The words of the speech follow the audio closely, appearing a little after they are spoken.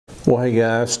Well, hey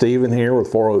guys, Steven here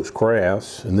with Four Oaks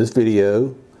Crafts. In this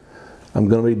video, I'm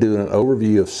going to be doing an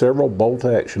overview of several bolt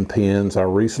action pins I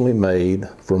recently made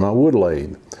for my wood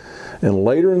lathe. And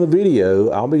later in the video,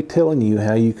 I'll be telling you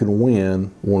how you can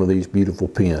win one of these beautiful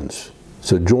pins.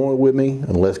 So join with me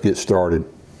and let's get started.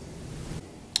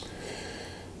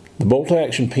 The bolt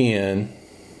action pin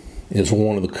is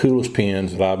one of the coolest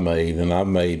pins that I've made, and I've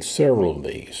made several of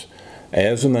these.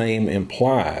 As the name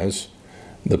implies,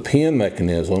 the pin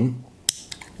mechanism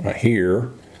right here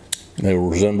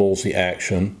resembles the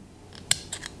action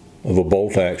of a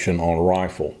bolt action on a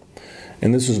rifle.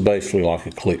 And this is basically like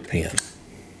a click pin.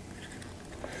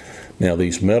 Now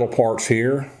these metal parts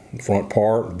here, the front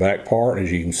part, the back part,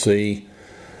 as you can see,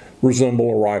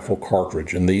 resemble a rifle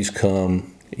cartridge. And these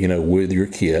come, with your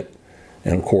kit.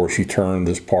 And of course you turn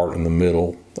this part in the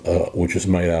middle, which is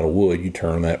made out of wood, you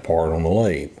turn that part on the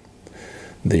lathe.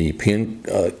 The pin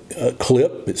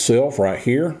clip itself right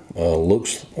here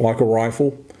looks like a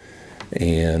rifle,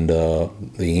 and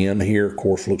the end here of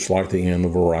course looks like the end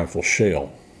of a rifle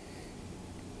shell.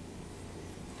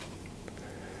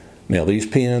 Now these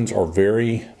pins are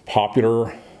very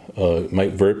popular,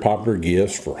 make very popular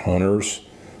gifts for hunters,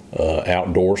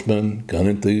 outdoorsmen, gun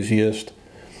enthusiasts.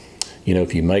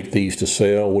 If you make these to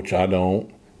sell, which I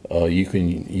don't, you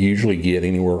can usually get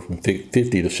anywhere from $50 to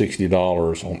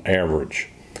 $60 on average.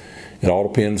 It all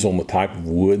depends on the type of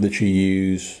wood that you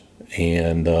use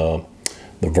and the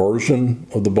version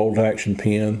of the bolt action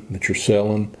pin that you're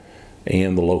selling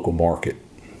and the local market.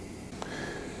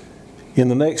 In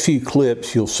the next few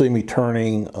clips, you'll see me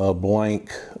turning a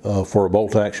blank for a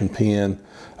bolt action pin.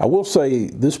 I will say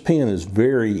this pin is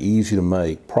very easy to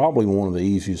make, probably one of the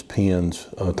easiest pins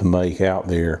to make out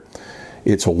there.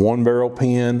 It's a one barrel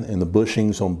pin and the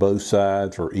bushings on both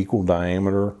sides are equal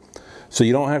diameter. So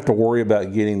you don't have to worry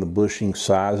about getting the bushing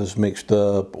sizes mixed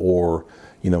up or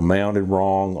mounted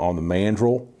wrong on the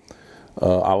mandrel.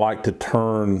 I like to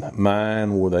turn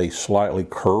mine with a slightly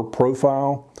curved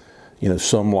profile.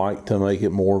 Some like to make it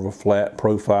more of a flat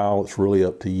profile. It's really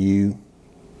up to you.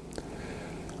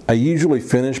 I usually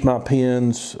finish my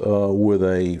pins with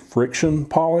a friction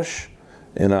polish,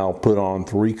 and I'll put on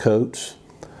 3 coats.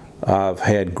 I've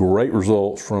had great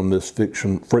results from this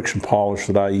friction polish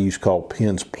that I use called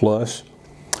Pins Plus,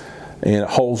 and it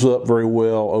holds up very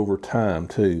well over time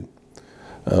too.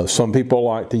 Some people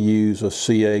like to use a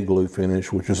CA glue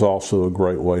finish, which is also a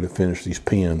great way to finish these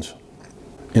pins.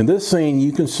 In this scene,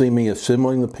 you can see me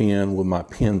assembling the pin with my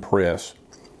pin press.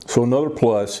 So another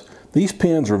plus, these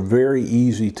pins are very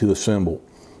easy to assemble.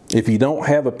 If you don't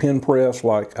have a pin press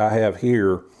like I have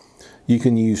here, you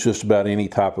can use just about any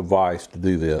type of vise to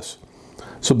do this.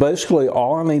 So basically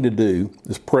all I need to do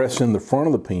is press in the front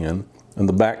of the pin and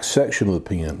the back section of the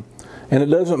pin. And it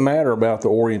doesn't matter about the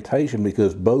orientation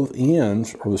because both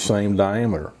ends are the same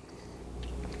diameter.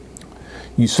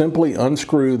 You simply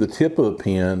unscrew the tip of the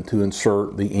pin to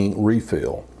insert the ink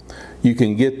refill. You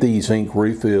can get these ink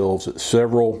refills at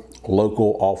several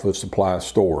local office supply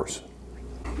stores.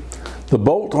 The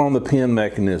bolt on the pin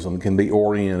mechanism can be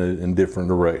oriented in different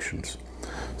directions.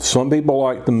 Some people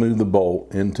like to move the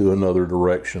bolt into another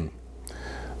direction.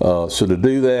 So to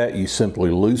do that, you simply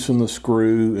loosen the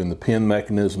screw in the pin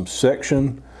mechanism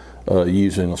section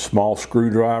using a small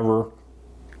screwdriver.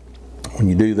 When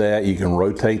you do that, you can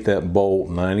rotate that bolt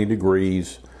 90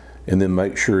 degrees and then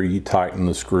make sure you tighten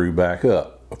the screw back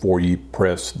up before you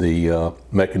press the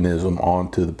mechanism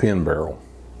onto the pin barrel.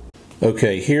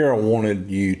 Okay, here I wanted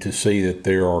you to see that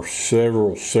there are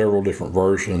several different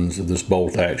versions of this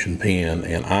bolt action pin,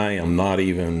 and I am not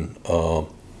even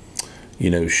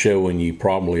showing you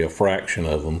probably a fraction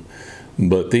of them,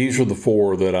 but these are the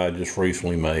 4 that I just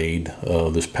recently made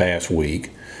this past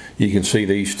week. You can see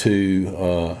these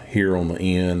 2 here on the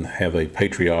end have a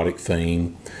patriotic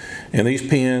theme, and these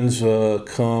pins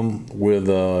come with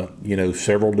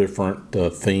several different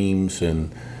themes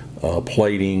and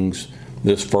platings.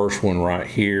 This first one right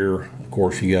here, of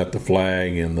course, you got the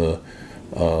flag and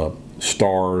the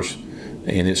stars,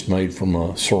 and it's made from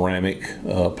a ceramic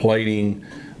plating.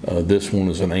 This one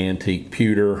is an antique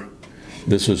pewter.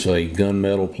 This is a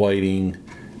gunmetal plating,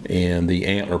 and the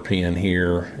Antler pin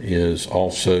here is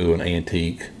also an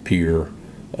antique pewter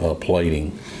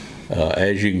plating.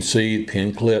 As you can see,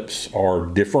 pin clips are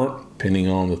different depending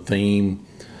on the theme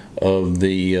of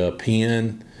the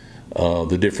pin.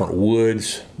 The different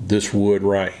woods. This wood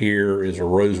right here is a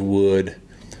rosewood.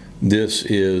 This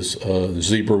is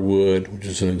zebra wood, which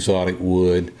is an exotic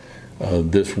wood.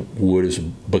 This wood is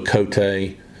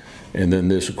bacote, and then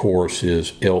this of course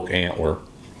is elk antler.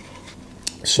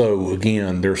 So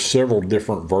again, there's several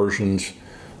different versions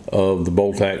of the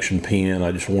bolt action pin.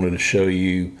 I just wanted to show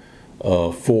you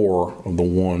 4 of the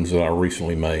ones that I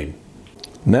recently made.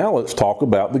 Now let's talk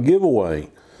about the giveaway.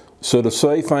 So to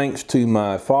say thanks to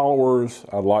my followers,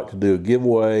 I'd like to do a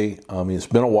giveaway. It's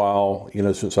been a while,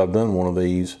 since I've done one of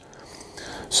these.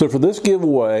 So for this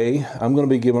giveaway, I'm going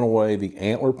to be giving away the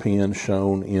Antler pen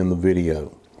shown in the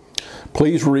video.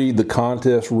 Please read the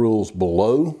contest rules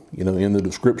below, in the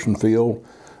description field,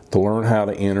 to learn how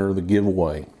to enter the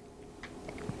giveaway.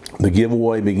 The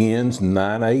giveaway begins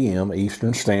 9 a.m.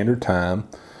 Eastern Standard Time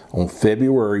on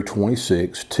February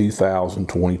 26,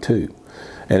 2022.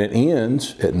 And it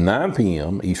ends at 9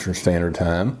 p.m. Eastern Standard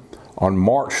Time on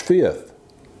March 5th,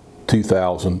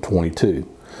 2022.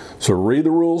 So read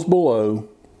the rules below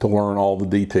to learn all the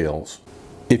details.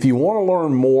 If you want to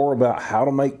learn more about how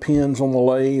to make pens on the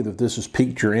lathe, if this has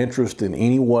piqued your interest in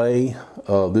any way,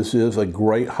 this is a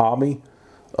great hobby.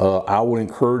 I would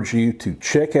encourage you to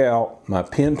check out my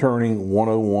Pen Turning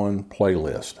 101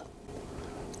 playlist.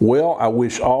 Well, I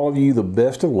wish all of you the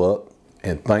best of luck,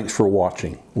 and thanks for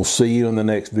watching. We'll see you in the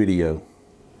next video.